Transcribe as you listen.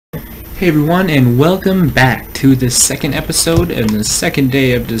Hey everyone, and welcome back to the second episode and the second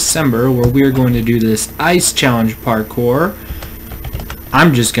day of December, where we are going to do this ice challenge parkour.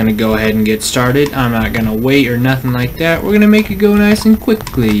 I'm just going to go ahead and get started. I'm not going to wait or nothing like that. We're going to make it go nice and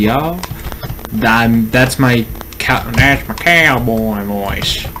quickly, y'all. That's my cowboy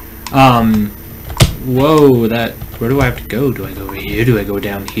voice. Whoa, where do I have to go? Do I go here? Do I go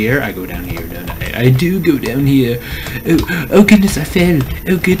down here? I go down here, don't I? I do go down here. Oh goodness, I fell.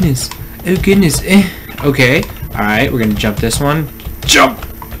 Oh goodness. Oh goodness. Okay. Alright, we're gonna jump this one. Jump!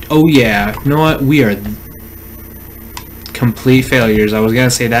 Oh yeah. You know what? We are complete failures. I was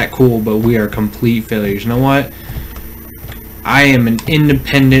gonna say that cool, but we are complete failures. You know what? I am an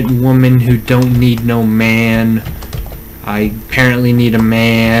independent woman who don't need no man. I apparently need a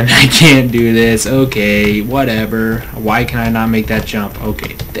man. I can't do this. Okay, whatever. Why can I not make that jump?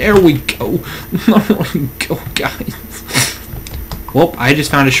 Okay, there we go. There we go, guys. Well, I just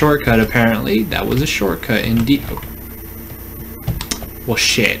found a shortcut, apparently. That was a shortcut, indeed. Well,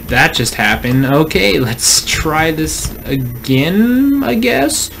 shit. That just happened. Okay, let's try this again, I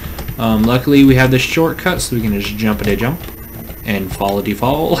guess. Luckily, we have the shortcut, so we can just jumpity-jump. And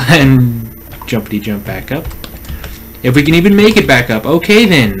fallity-fall. And jumpity-jump back up. If we can even make it back up. Okay,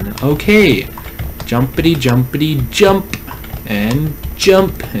 then. Okay. Jumpity-jumpity-jump. And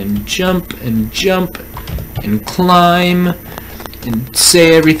jump, and jump, and jump. And climb. And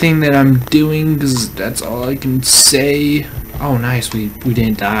say everything that I'm doing, because that's all I can say. Oh, nice. We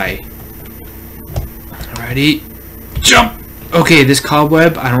didn't die. Alrighty. Jump! Okay, this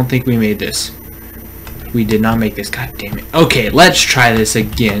cobweb, I don't think we made this. We did not make this. God damn it. Okay, let's try this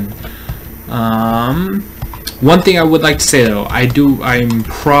again. One thing I would like to say, though,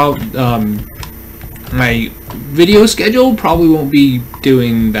 my video schedule probably won't be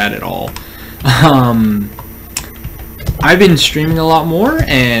doing that at all. I've been streaming a lot more,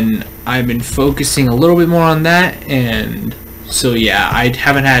 and I've been focusing a little bit more on that, and so yeah, I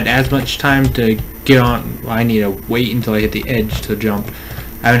haven't had as much time to get on. I need to wait until I hit the edge to jump.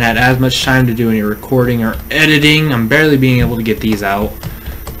 I haven't had as much time to do any recording or editing. I'm barely being able to get these out.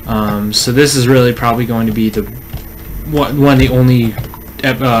 So this is really probably going to be one of the only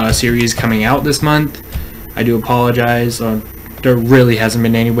series coming out this month. I do apologize. There really hasn't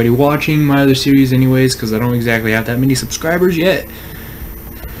been anybody watching my other series anyways, because I don't exactly have that many subscribers yet.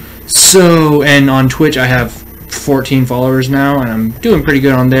 So, and on Twitch I have 14 followers now, and I'm doing pretty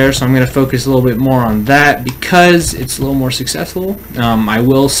good on there, so I'm going to focus a little bit more on that because it's a little more successful. I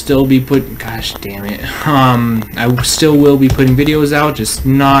will still be gosh damn it, I still will be putting videos out, just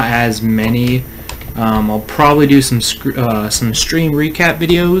not as many. I'll probably do some stream recap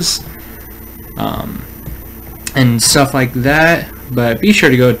videos, and stuff like that, but be sure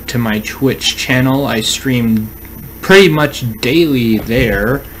to go to my Twitch channel. I stream pretty much daily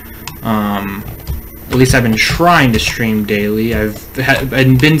there. At least I've been trying to stream daily. I've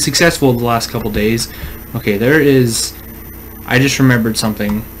been successful the last couple days. Okay, I just remembered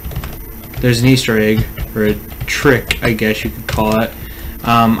something. There's an Easter egg, or a trick, I guess you could call it.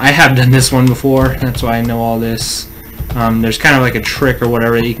 I have done this one before, that's why I know all this. There's kind of like a trick or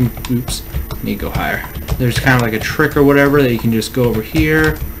whatever that you can, oops, need to go higher. There's kind of like a trick or whatever that you can just go over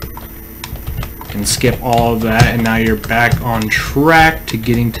here and skip all of that, and now you're back on track to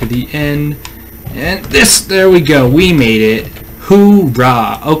getting to the end. And there we go, we made it.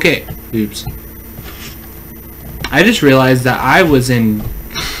 Hoorah! Okay, oops. I just realized that I was in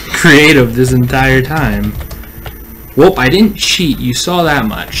creative this entire time. Well, I didn't cheat, you saw that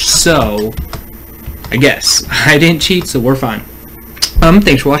much, so I guess I didn't cheat, so we're fine.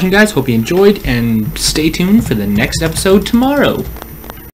 Thanks for watching, guys. Hope you enjoyed, and stay tuned for the next episode tomorrow.